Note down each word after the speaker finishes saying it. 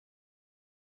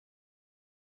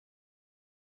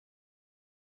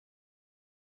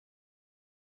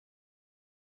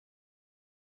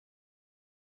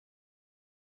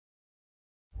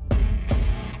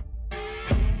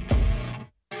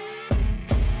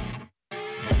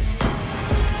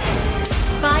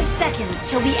5 seconds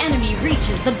till the enemy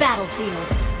reaches the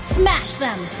battlefield. Smash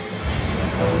them!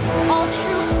 All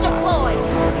troops deployed!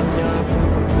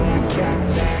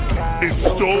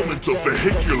 Installment of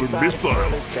vehicular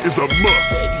missiles is a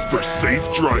must for safe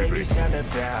driving.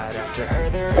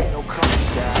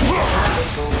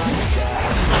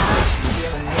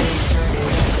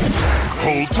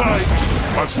 Hold tight,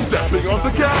 I'm stepping on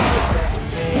the gas!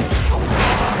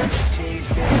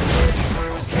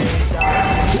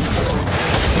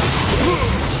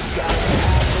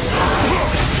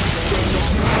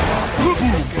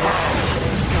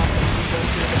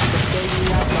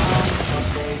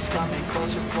 Coming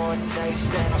closer for a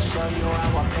taste, and I'll show you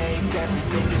how I make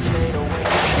everything just fade away.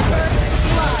 First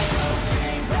blood!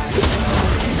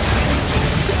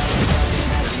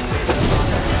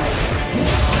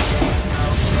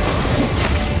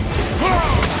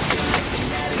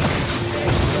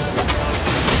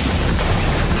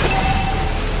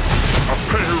 A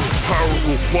pair of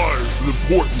powerful flyers is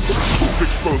important to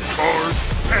fix both cars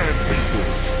and people.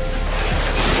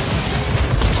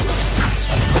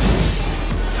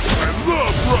 I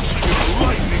love rushing at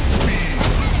lightning speed!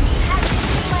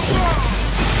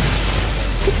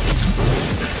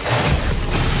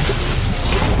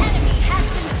 Enemy has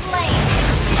been slain!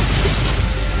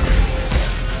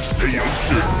 Hey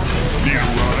youngster, need a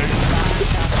ride?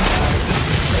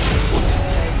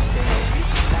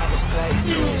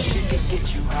 She could get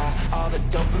you high, all the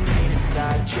dopamine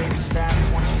inside. Triggers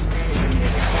fast once she's near.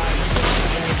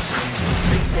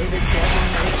 They say the devil.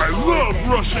 I love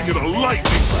rushing at a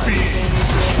lightning speed!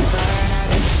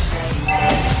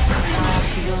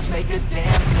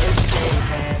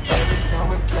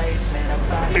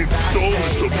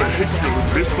 Installment of vehicular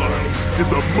missiles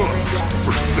is a must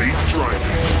for safe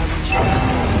driving.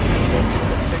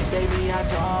 Baby, I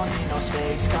don't need no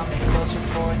space. Coming closer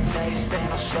for a taste,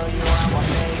 and I'll show you how I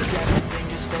make everything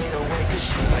just fade away. Cause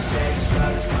she's like sex,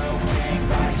 drugs, cocaine,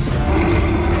 vice. An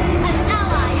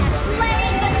ally has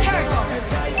slain the turtle!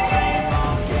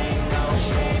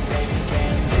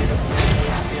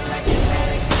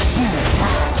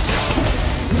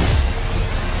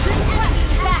 Request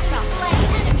backup! Slain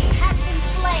enemy has been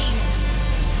slain!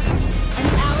 An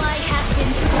ally has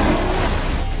been slain!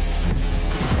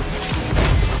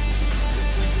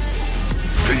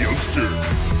 Hey youngster,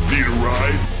 need a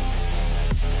ride?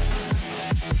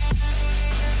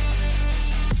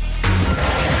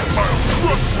 I'll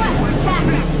crush you into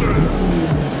pieces!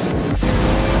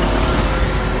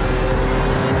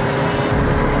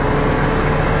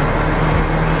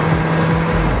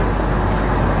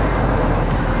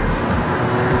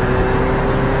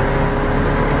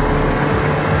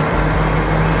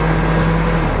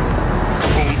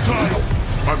 Hold tight,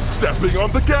 I'm stepping on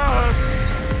the gas!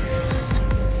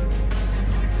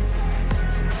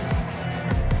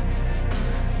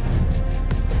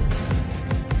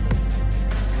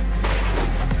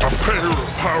 A pair of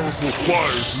powerful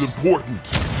flyers is important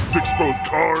to fix both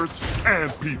cars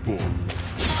and people.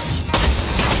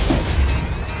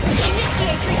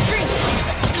 Initiate retreat!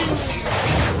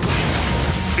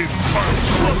 It's time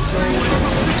to rush Slain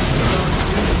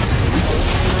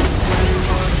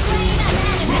an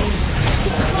enemy!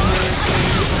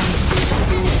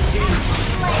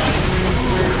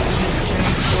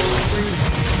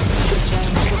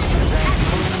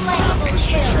 Double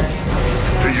kill!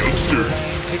 Hey youngster,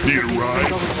 need a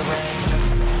ride?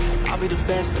 I'll be the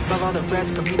best above all the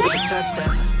rest, put me to the test.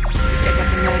 Expect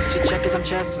nothing less, you check as I'm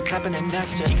chest, what's happening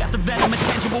next? He got the venom, a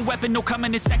tangible weapon, no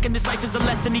coming in second. This life is a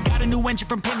lesson. He got a new engine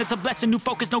from pain, that's a blessing. New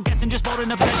focus, no guessing, just bold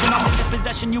and obsession. All in his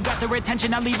possession, you got their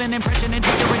attention. I leave an impression and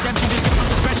take the redemption. Just give them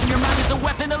discretion. Your mind is a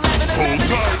weapon. 11, 11. It's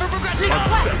time for progression.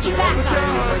 Request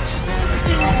backup!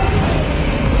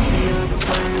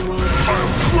 I'll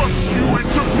crush you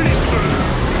into pieces!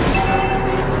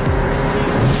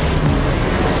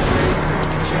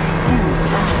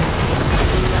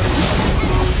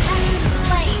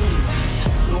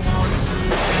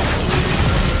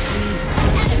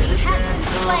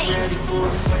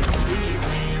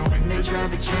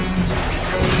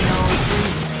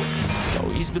 So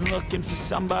he's been looking for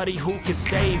somebody who could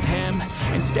save him,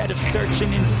 instead of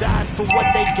searching inside for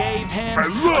what they gave him. I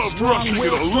love a strong rushing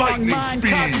will, at a strong lightning mind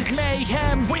speed. causes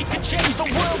mayhem. We could change the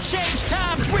world, change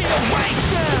times, rearrange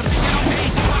them. On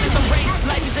pace, running the race,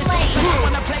 life is a race. I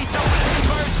wanna play so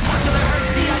first, till it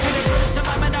hurts. Dehydrated first, till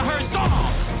I'm in a hearse.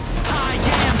 High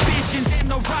ambitions in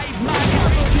the right mind.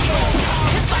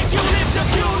 It's like you lived a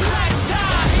few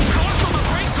lifetimes. Gone from a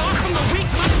break, gone from the weak.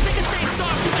 They can stay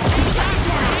soft, you can change lives.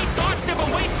 You hate thoughts, never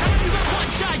waste time. You got one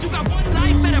shot, you got one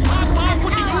life. Better pop off.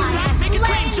 What do you like? Make a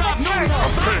dream job. No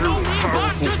more fight, no mean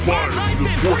boss. Just one life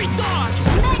and free thoughts.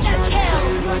 Mega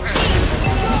kill!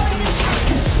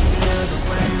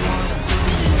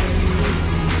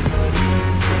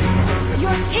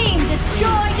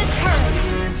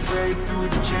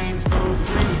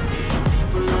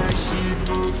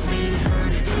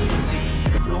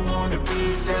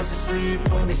 sleep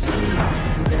when they sleep.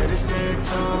 Better stand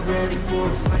tall, ready for a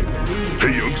fight, believe.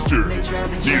 Hey youngster, need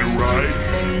a ride?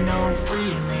 Say no,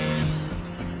 free me.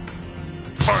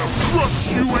 I'll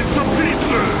crush you into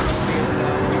pieces!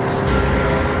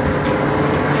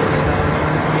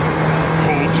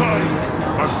 Hold tight,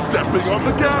 I'm stepping on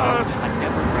the gas!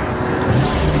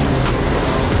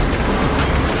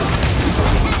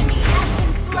 Enemy has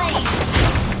been slain.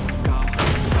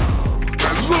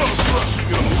 I love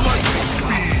rushing at lightning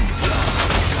speed!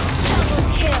 Double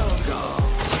kill.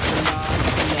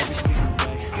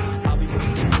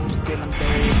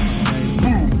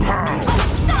 Boom pow!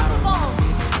 Unstoppable.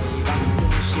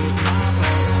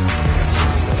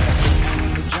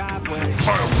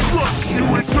 I'll crush you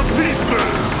into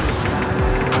pieces!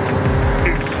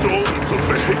 Installment of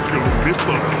vehicular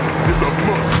missiles is a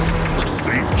must for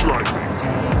safe driving.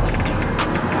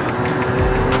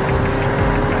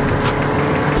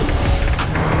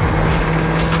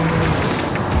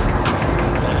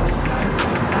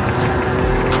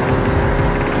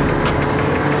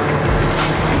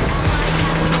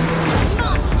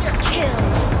 Monster kill.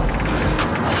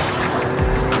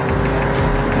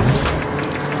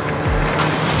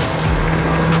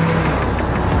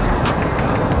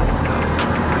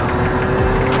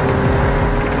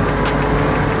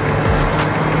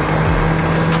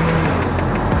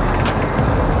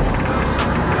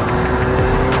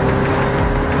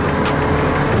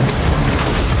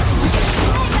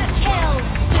 Mega kill.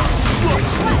 Request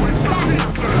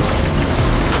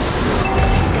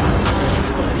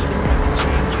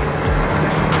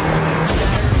backup.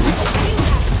 You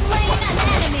have slain an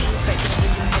enemy.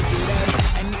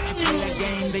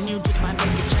 Then you just might make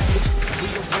a change.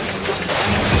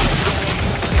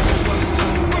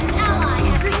 An ally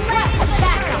has request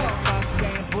backup.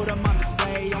 Saying put them on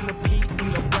display, on repeat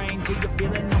in your brain till you're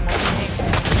feeling no more pain.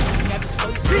 Never slow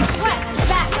yourself Request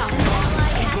backup. An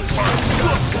ally has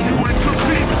Crush you into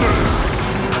pieces!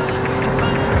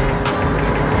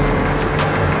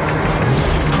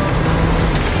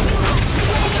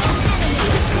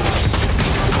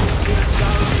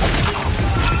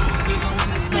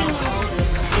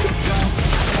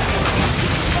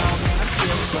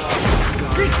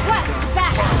 request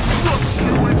backup. Crush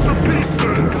you into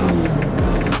pieces!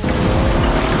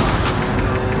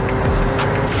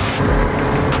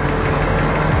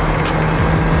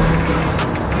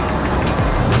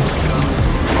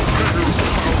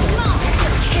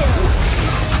 Monster kill.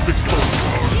 Fix both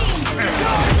cars Team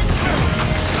destroy the turret.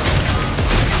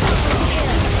 Double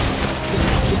kill.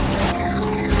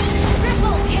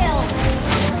 Triple kill.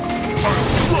 I'll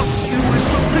crush you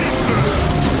into pieces!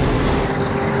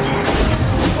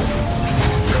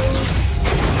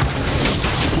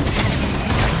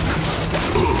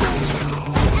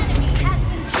 Enemy has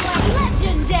been slain.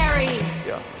 Legendary.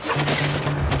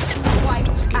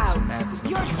 Wiped out.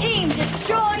 Your team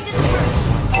destroyed a turret.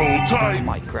 Hold tight!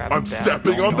 Might grab a I'm bag,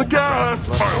 stepping don't on the know. gas!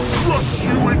 I'll crush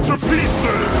you into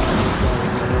pieces!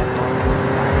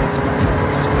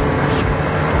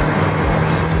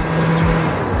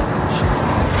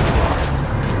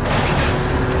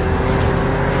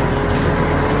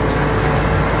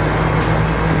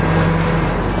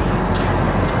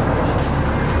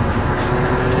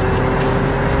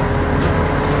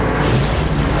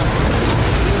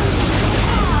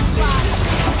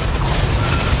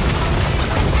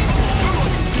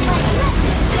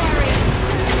 Legendary.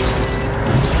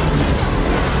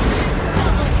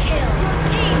 Double kill. Your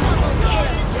team double kill.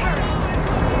 Turret.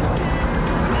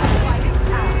 Wiped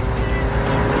out.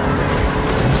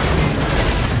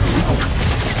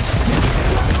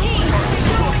 Team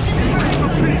destroyed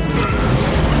the turret.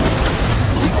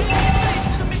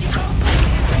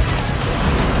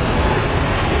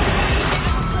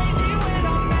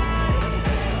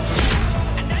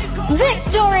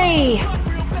 Victory!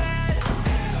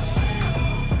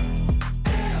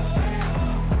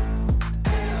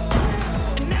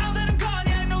 And now that I'm gone,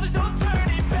 yeah, I know there's no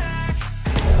turning back.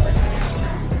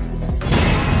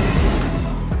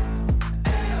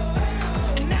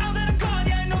 And now that I'm gone,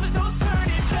 yeah, I know there's no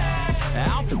turning back.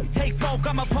 I'll take smoke,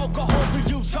 I'ma poke a hole for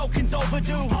you, choking's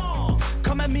overdue.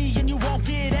 Come at me and you won't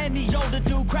get any older,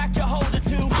 dude. Crack your holder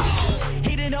too.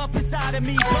 Heating up inside of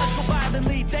me, blood so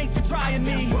violently, thanks for trying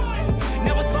me.